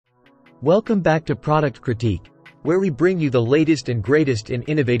Welcome back to Product Critique, where we bring you the latest and greatest in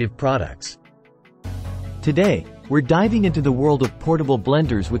innovative products. Today, we're diving into the world of portable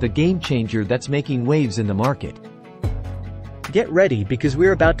blenders with a game changer that's making waves in the market. Get ready because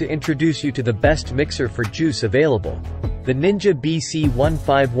we're about to introduce you to the best mixer for juice available, the Ninja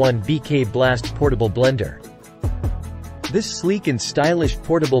BC151BK Blast Portable Blender. This sleek and stylish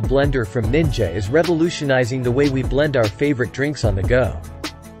portable blender from Ninja is revolutionizing the way we blend our favorite drinks on the go.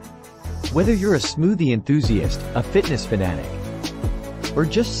 Whether you're a smoothie enthusiast, a fitness fanatic, or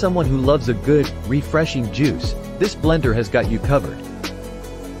just someone who loves a good, refreshing juice, this blender has got you covered.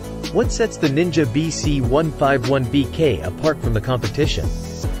 What sets the Ninja BC151BK apart from the competition?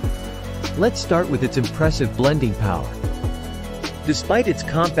 Let's start with its impressive blending power. Despite its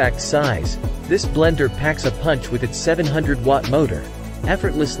compact size, this blender packs a punch with its 700-watt motor,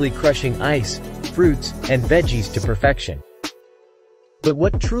 effortlessly crushing ice, fruits, and veggies to perfection. But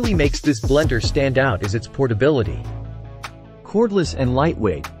what truly makes this blender stand out is its portability. Cordless and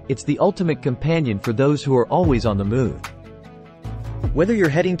lightweight, it's the ultimate companion for those who are always on the move. Whether you're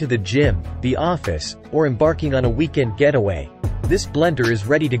heading to the gym, the office, or embarking on a weekend getaway, this blender is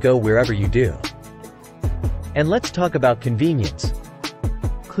ready to go wherever you do. And let's talk about convenience.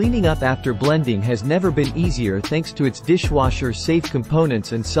 Cleaning up after blending has never been easier thanks to its dishwasher-safe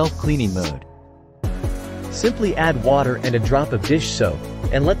components and self-cleaning mode. Simply add water and a drop of dish soap,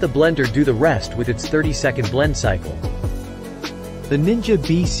 and let the blender do the rest with its 30-second blend cycle. The Ninja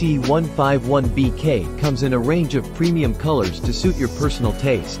BC151BK comes in a range of premium colors to suit your personal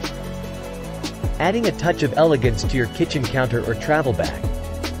taste, adding a touch of elegance to your kitchen counter or travel bag.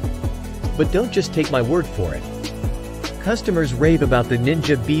 But don't just take my word for it. Customers rave about the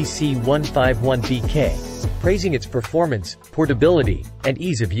Ninja BC151BK, praising its performance, portability, and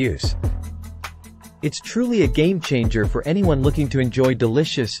ease of use. It's truly a game changer for anyone looking to enjoy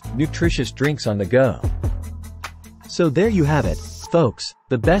delicious, nutritious drinks on the go. So there you have it, folks,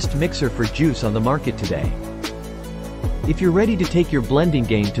 the best mixer for juice on the market today. If you're ready to take your blending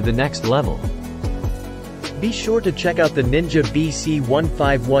game to the next level, be sure to check out the Ninja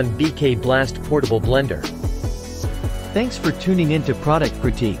BC151BK Blast Portable Blender. Thanks for tuning in to Product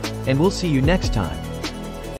Critique, and we'll see you next time.